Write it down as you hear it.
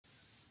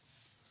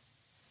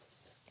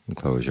And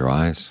close your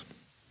eyes.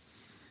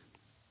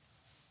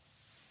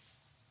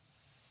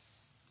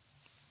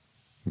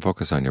 And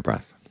focus on your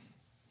breath.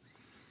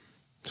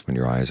 It's when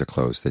your eyes are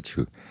closed that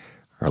you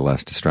are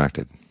less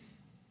distracted.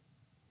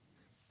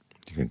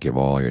 You can give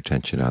all your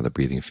attention to how the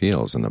breathing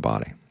feels in the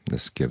body.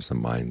 This gives the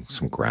mind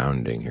some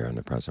grounding here in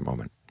the present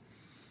moment,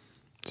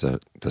 so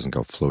it doesn't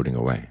go floating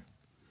away.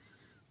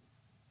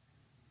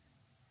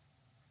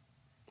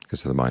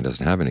 Because if the mind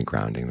doesn't have any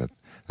grounding,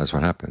 that's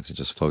what happens. It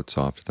just floats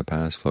off to the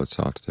past, floats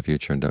off to the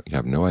future, and you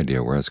have no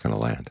idea where it's going to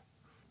land.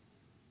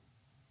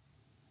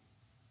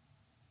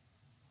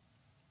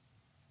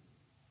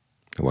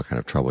 And what kind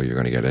of trouble you're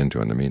going to get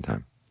into in the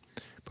meantime.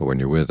 But when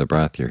you're with the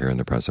breath, you're here in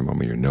the present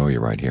moment, you know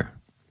you're right here.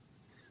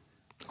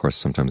 Of course,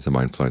 sometimes the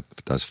mind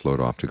does float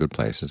off to good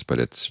places, but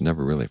it's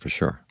never really for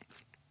sure.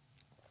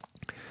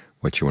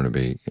 What you want to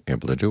be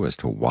able to do is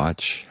to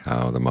watch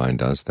how the mind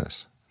does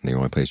this. And the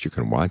only place you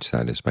can watch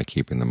that is by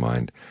keeping the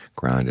mind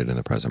grounded in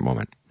the present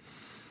moment.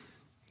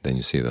 Then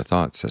you see the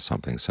thoughts as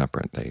something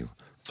separate. They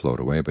float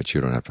away, but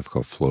you don't have to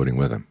go floating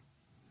with them.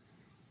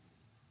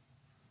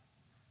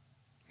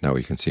 Now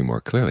you can see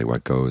more clearly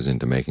what goes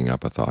into making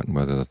up a thought and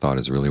whether the thought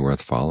is really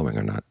worth following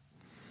or not.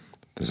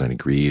 If there's any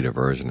greed,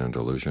 aversion, and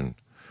delusion,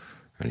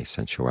 any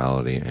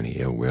sensuality, any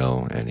ill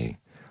will, any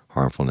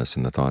harmfulness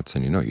in the thoughts,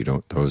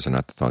 and those are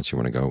not the thoughts you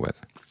want to go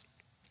with.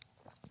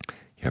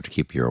 You have to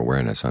keep your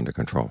awareness under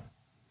control.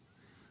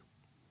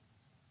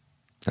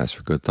 As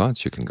for good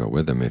thoughts, you can go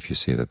with them if you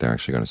see that they're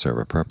actually going to serve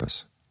a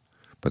purpose.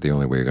 But the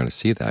only way you're going to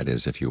see that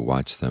is if you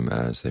watch them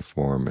as they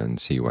form and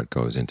see what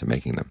goes into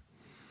making them.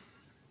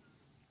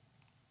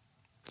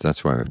 So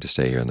that's why we have to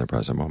stay here in the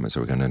present moment,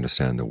 so we can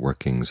understand the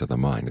workings of the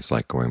mind. It's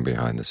like going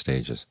behind the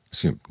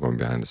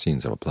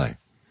scenes of a play.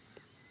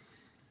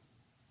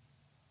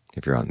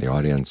 If you're out in the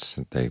audience,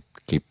 they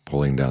keep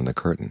pulling down the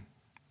curtain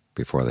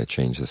before they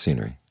change the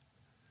scenery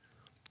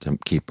to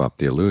keep up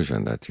the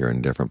illusion that you're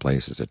in different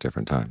places at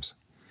different times.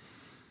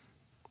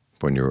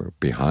 When you're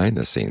behind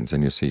the scenes,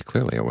 then you see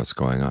clearly what's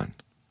going on.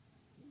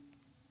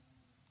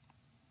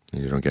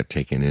 You don't get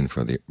taken in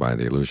by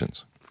the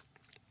illusions.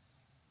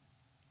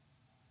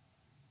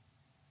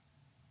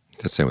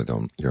 It's the same with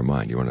your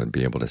mind. You want to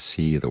be able to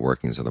see the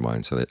workings of the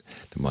mind so that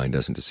the mind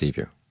doesn't deceive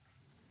you.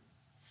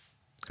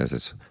 Because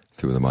it's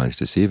through the mind's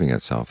deceiving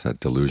itself that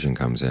delusion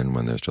comes in.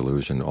 When there's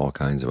delusion, all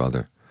kinds of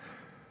other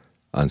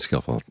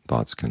unskillful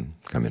thoughts can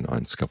come in,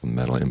 unskillful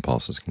mental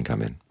impulses can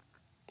come in.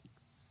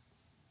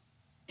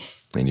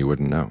 And you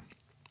wouldn't know.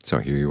 So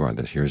here you are.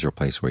 Here's your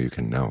place where you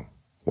can know.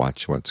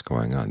 Watch what's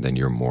going on. Then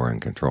you're more in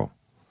control.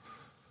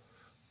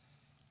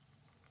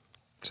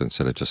 So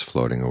instead of just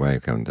floating away,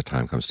 when the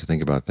time comes to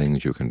think about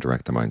things, you can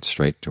direct the mind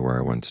straight to where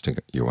you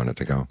want it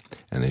to go,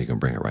 and then you can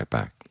bring it right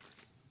back.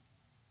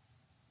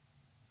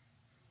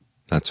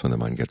 That's when the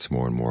mind gets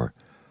more and more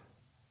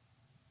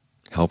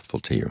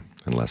helpful to you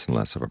and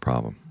less of a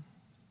problem.